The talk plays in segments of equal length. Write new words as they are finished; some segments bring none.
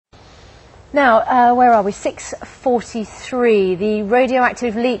Now, where are we? 6:43. The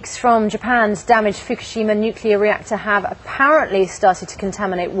radioactive leaks from Japan's damaged Fukushima nuclear reactor have apparently started to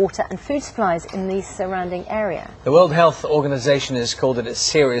contaminate water and food supplies in the surrounding area. The World Health Organization has called it a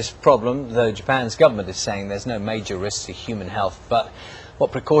serious problem, though Japan's government is saying there's no major risk to human health. But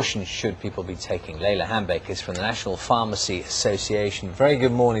what precautions should people be taking? Layla Hambeck is from the National Pharmacy Association. Very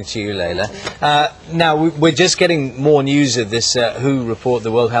good morning to you, Layla. Now, we're just getting more news of this WHO report,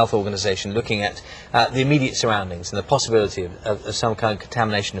 the World Health Organization, looking at the immediate surroundings and the possibility of some kind of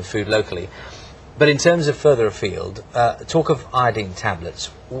contamination of food locally. But in terms of further afield, talk of iodine tablets.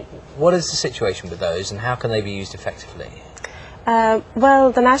 What is the situation with those and how can they be used effectively?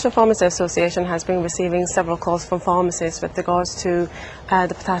 Well, the National Pharmacy Association has been receiving several calls from pharmacists with regards to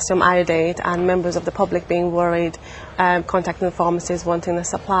the potassium iodate, and members of the public being worried, contacting the pharmacists wanting the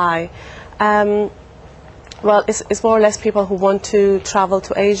supply. Well, it's more or less people who want to travel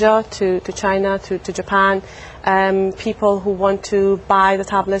to Asia, to China, to Japan, people who want to buy the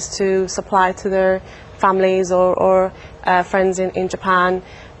tablets to supply to their families or friends in Japan.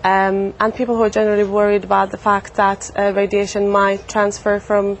 And people who are generally worried about the fact that radiation might transfer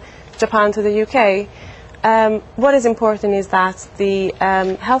from Japan to the UK. What is important is that the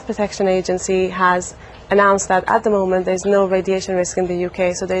Health Protection Agency has announced that at the moment there is no radiation risk in the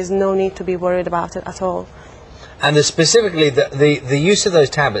UK, so there is no need to be worried about it at all. And specifically, the use of those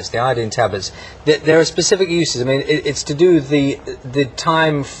tablets, the iodine tablets, there are specific uses. I mean, it's to do with the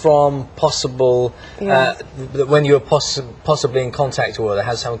time from possible, when you're possibly in contact or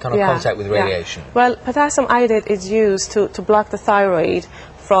has some kind of contact with radiation. Well, potassium iodate is used to block the thyroid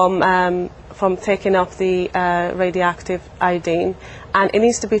from taking up the radioactive iodine, and it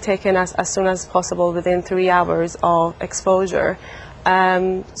needs to be taken as soon as possible, within 3 hours of exposure.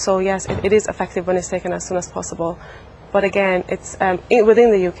 So yes, it is effective when it's taken as soon as possible. But again, it's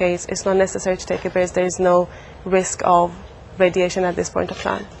within the UK, it's not necessary to take it because there is no risk of radiation at this point of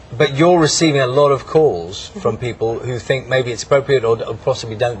time. But you're receiving a lot of calls from people who think maybe it's appropriate or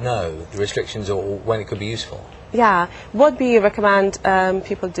possibly don't know the restrictions or when it could be useful. Yeah, what we recommend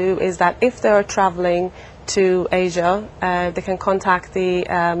people do is that if they are travelling to Asia, they can contact the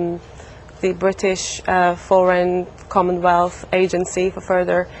British Foreign Commonwealth Agency for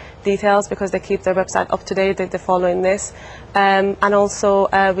further details, because they keep their website up to date, they're following this. And also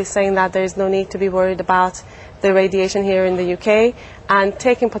we're saying that there is no need to be worried about the radiation here in the UK, and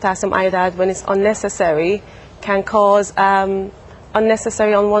taking potassium iodide when it's unnecessary can cause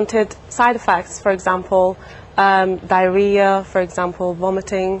unnecessary unwanted side effects, for example diarrhea, for example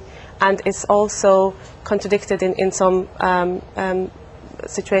vomiting, and it's also contradicted in some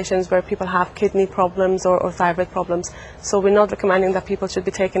situations where people have kidney problems or thyroid problems. So we're not recommending that people should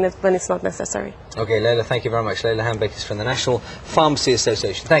be taking it when it's not necessary. Okay, Layla, thank you very much. Layla Hambeck is from the National Pharmacy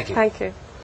Association. Thank you. Thank you.